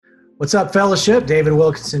What's up, fellowship? David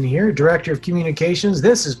Wilkinson here, Director of Communications.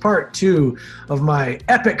 This is part 2 of my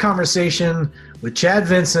epic conversation with Chad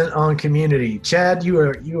Vincent on community. Chad, you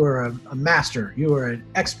are a master. You are an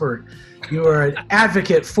expert. You are an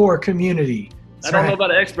advocate for community. I don't know about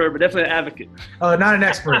an expert, but definitely an advocate. Oh, not an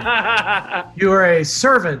expert. You are a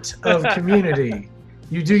servant of community.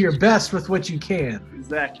 You do your best with what you can.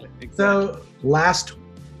 Exactly. So last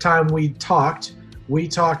time we talked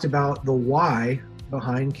about the why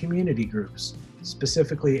behind community groups,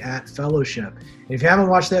 specifically at Fellowship. If you haven't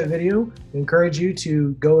watched that video, I encourage you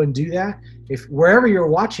to go and do that. If wherever you're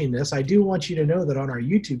watching this, I do want you to know that on our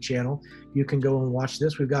YouTube channel, you can go and watch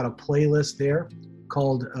this. We've got a playlist there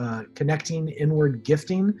called Connecting Inward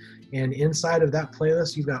Gifting. And inside of that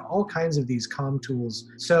playlist, you've got all kinds of these comm tools.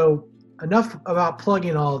 So enough about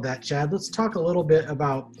plugging all of that, Chad. Let's talk a little bit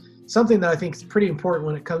about something that I think is pretty important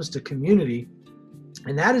when it comes to community.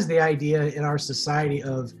 And that is the idea in our society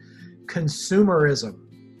of consumerism.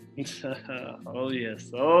 Oh yes.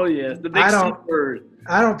 The big C word.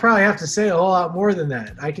 I don't probably have to say a whole lot more than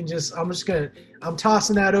that. I'm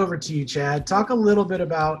tossing that over to you, Chad. Talk a little bit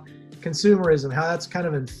about consumerism, how that's kind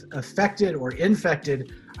of affected or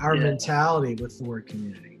infected our mentality with the word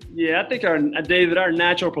community. Yeah, I think our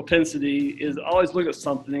natural propensity is always look at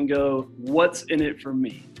something and go, what's in it for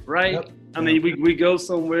me, right? Yep. I mean, we go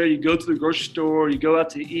somewhere, you go to the grocery store, you go out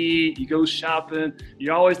to eat, you go shopping.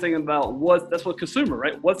 You're always thinking about that's what consumer,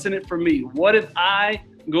 right? What's in it for me? What am I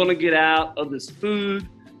going to get out of this food?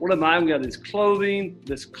 What am I going to get out of this clothing,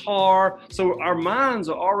 this car? So our minds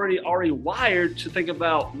are already wired to think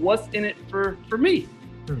about what's in it for me.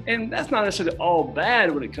 And that's not necessarily all bad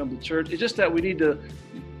when it comes to church. It's just that we need to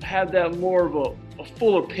have that more of a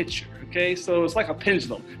fuller picture, okay? So it's like a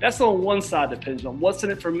pendulum. That's on one side of the pendulum. What's in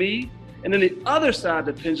it for me? And then the other side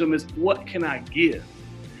of the pendulum is what can I give?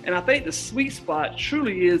 And I think the sweet spot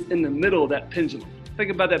truly is in the middle of that pendulum.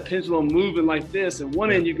 Think about that pendulum moving like this. And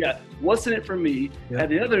one end you got what's in it for me. At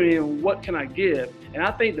the other end, what can I give? And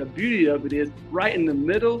I think the beauty of it is right in the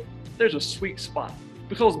middle, there's a sweet spot.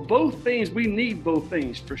 Because we need both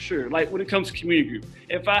things for sure. Like when it comes to community group,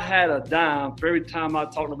 if I had a dime for every time I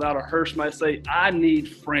talked about a Hirsch might say, I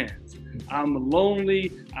need friends. I'm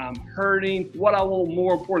lonely, I'm hurting. What I want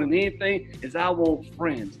more important than anything is I want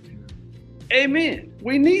friends. Amen.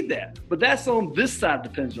 We need that. But that's on this side of the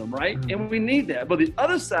pendulum, right? And we need that. But the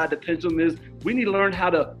other side of the pendulum is we need to learn how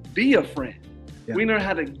to be a friend. Yeah. We learn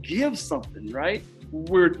how to give something, right?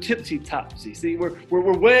 We're tipsy-topsy. See, we're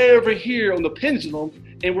way over here on the pendulum,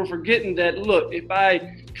 and we're forgetting that, look, if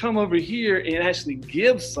I come over here and actually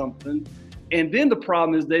give something, and then the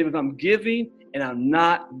problem is, David, I'm giving and I'm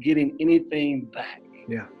not getting anything back.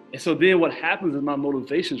 Yeah. And so then what happens is my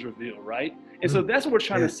motivations reveal, right? And so that's what we're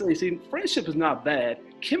trying to say. See, friendship is not bad.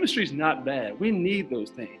 Chemistry is not bad. We need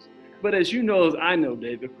those things. But as you know, as I know,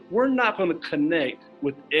 David, we're not going to connect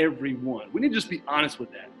with everyone. We need to just be honest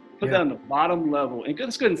with that. Put that on the bottom level. And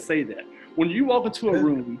let's go ahead and say that. When you walk into a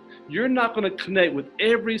room, you're not going to connect with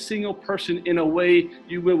every single person in a way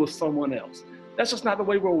you will with someone else. That's just not the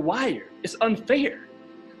way we're wired. It's unfair.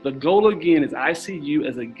 The goal, again, is I see you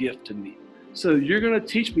as a gift to me. So you're going to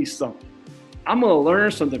teach me something. I'm going to learn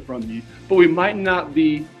something from you, but we might not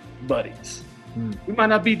be buddies. We might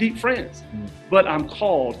not be deep friends, but I'm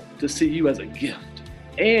called to see you as a gift.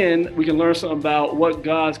 And we can learn something about what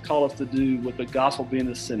God's called us to do with the gospel being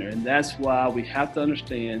the center. And that's why we have to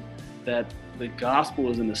understand that the gospel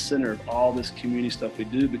is in the center of all this community stuff we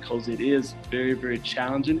do, because it is very, very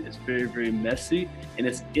challenging. It's very, very messy, and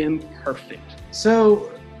it's imperfect.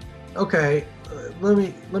 So, okay, let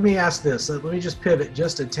me ask this. Let me just pivot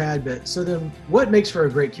just a tad bit. So then what makes for a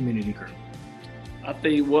great community group? I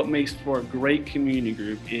think what makes for a great community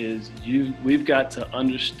group is we've got to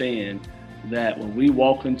understand that when we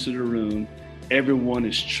walk into the room, everyone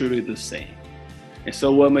is truly the same. And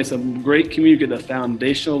so what makes a great community at the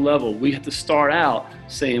foundational level, we have to start out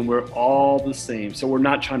saying we're all the same. So we're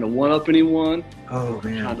not trying to one-up anyone. We're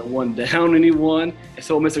trying to one down anyone. And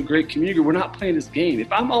so what makes a great community, we're not playing this game.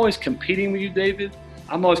 If I'm always competing with you, David,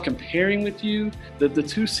 I'm always comparing with you, the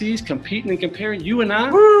two C's, competing and comparing, you and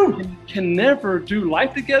I can never do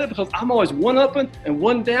life together, because I'm always one-upping and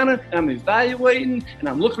one-downing, and I'm evaluating and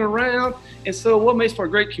I'm looking around. And so what makes for a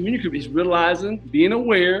great community group is realizing, being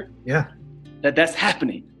aware that that's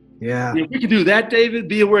happening. Yeah. And if we can do that, David,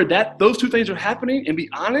 be aware that those two things are happening and be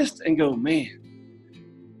honest and go, man,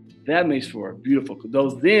 that makes for a beautiful,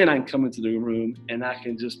 then I can come into the room and I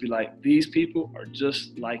can just be like, these people are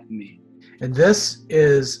just like me. And this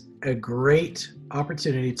is a great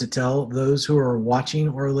opportunity to tell those who are watching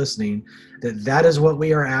or listening that is what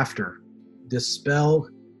we are after. Dispel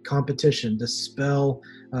competition, dispel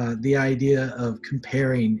the idea of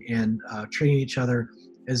comparing and treating each other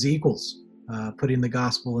as equals, putting the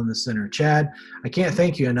gospel in the center. Chad, I can't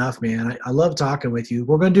thank you enough, man. I love talking with you.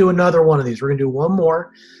 We're going to do another one of these. We're going to do one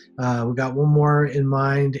more. We've got one more in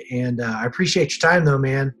mind, and I appreciate your time, though,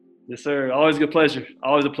 man. Yes, sir. Always a pleasure.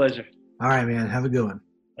 Always a pleasure. All right, man. Have a good one.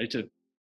 You too.